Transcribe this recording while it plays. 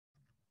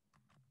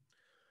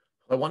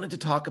I wanted to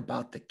talk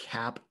about the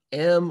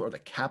CAPM, or the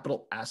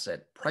capital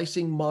asset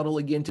pricing model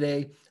again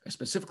today. I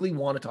specifically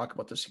want to talk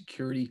about the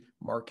security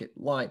market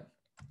line.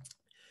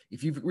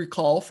 If you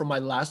recall from my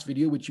last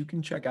video, which you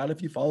can check out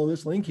if you follow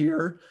this link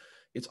here,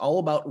 it's all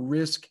about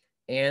risk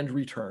and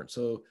return.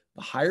 So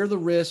the higher the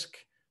risk,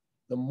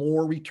 the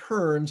more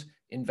returns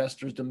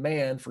investors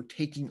demand for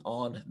taking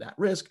on that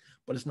risk.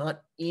 But it's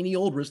not any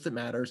old risk that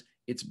matters,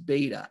 it's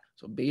beta.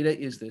 So beta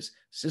is this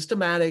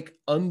systematic,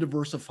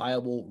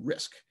 undiversifiable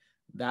risk.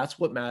 That's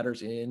what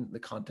matters in the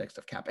context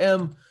of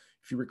CAPM.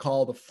 If you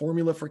recall, the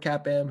formula for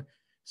CAPM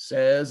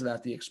says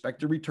that the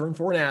expected return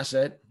for an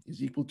asset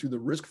is equal to the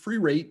risk-free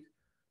rate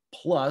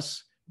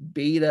plus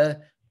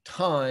beta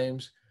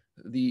times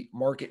the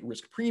market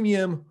risk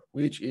premium,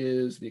 which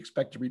is the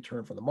expected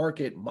return for the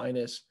market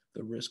minus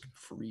the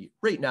risk-free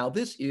rate. Now,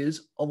 this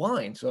is a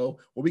line. So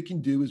what we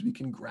can do is we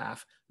can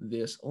graph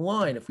this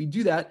line. If we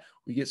do that,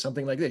 we get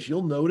something like this.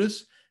 You'll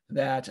notice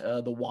that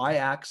the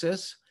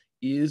y-axis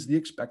is the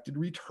expected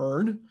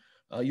return.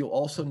 You'll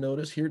also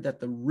notice here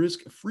that the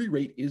risk-free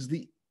rate is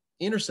the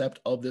intercept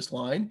of this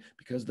line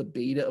because the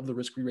beta of the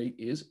risk-free rate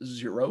is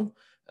 0.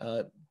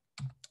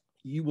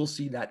 You will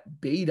see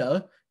that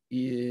beta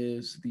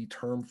is the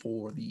term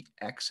for the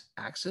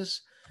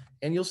x-axis.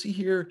 And you'll see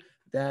here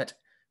that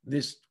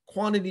this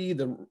quantity,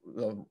 the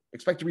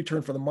expected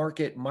return for the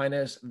market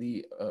minus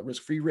the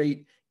risk-free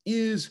rate,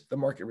 is the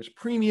market risk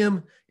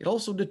premium. It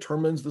also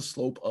determines the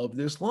slope of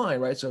this line,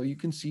 right? So you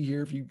can see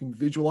here, if you can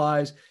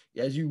visualize,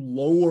 as you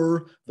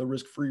lower the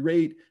risk-free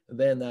rate,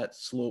 then that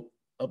slope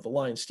of the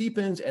line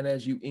steepens. And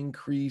as you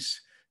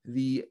increase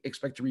the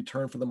expected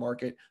return for the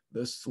market,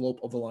 the slope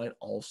of the line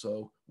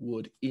also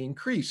would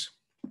increase.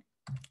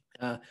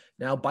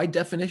 Now, by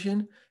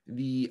definition,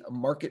 the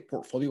market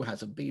portfolio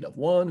has a beta of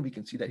 1. We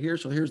can see that here.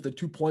 So here's the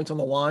 2 points on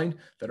the line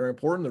that are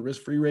important: the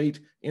risk-free rate,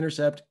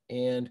 intercept,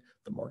 and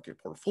the market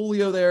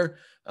portfolio there.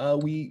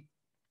 We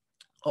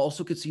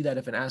also could see that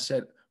if an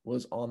asset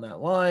was on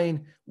that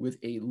line with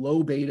a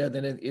low beta,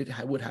 then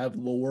it would have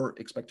lower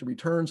expected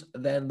returns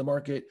than the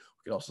market.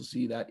 We could also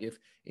see that if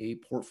a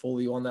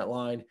portfolio on that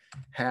line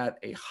had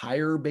a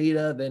higher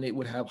beta, then it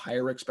would have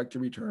higher expected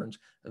returns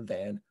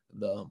than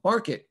the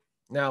market.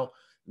 Now,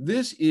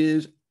 this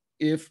is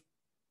if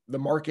the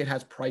market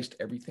has priced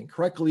everything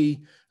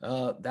correctly.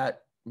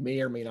 That may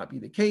or may not be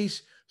the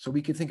case. So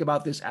we could think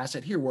about this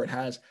asset here where it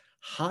has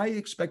high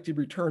expected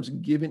returns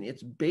given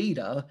its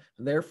beta.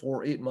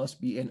 Therefore, it must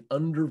be an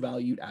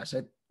undervalued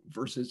asset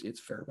versus its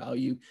fair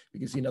value. We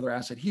can see another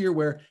asset here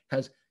where it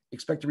has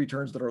expected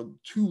returns that are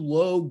too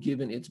low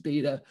given its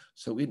beta.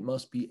 So it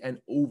must be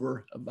an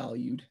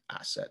overvalued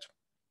asset.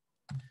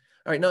 All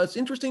right, now it's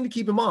interesting to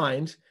keep in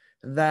mind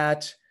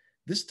that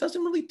this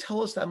doesn't really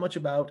tell us that much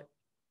about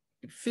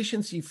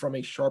efficiency from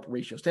a Sharpe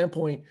ratio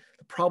standpoint.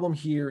 The problem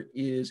here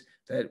is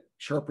that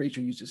Sharpe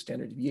ratio uses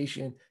standard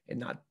deviation and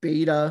not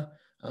beta.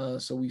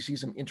 So we see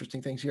some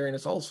interesting things here. And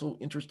it's also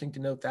interesting to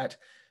note that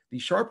the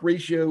Sharpe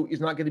ratio is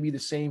not going to be the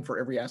same for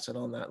every asset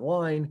on that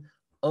line,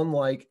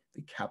 unlike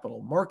the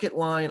capital market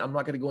line. I'm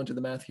not going to go into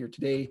the math here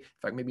today.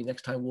 In fact, maybe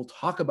next time we'll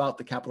talk about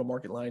the capital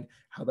market line,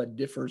 how that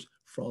differs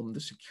from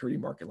the security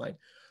market line.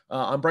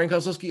 I'm Brian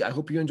Kozlowski. I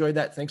hope you enjoyed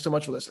that. Thanks so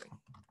much for listening.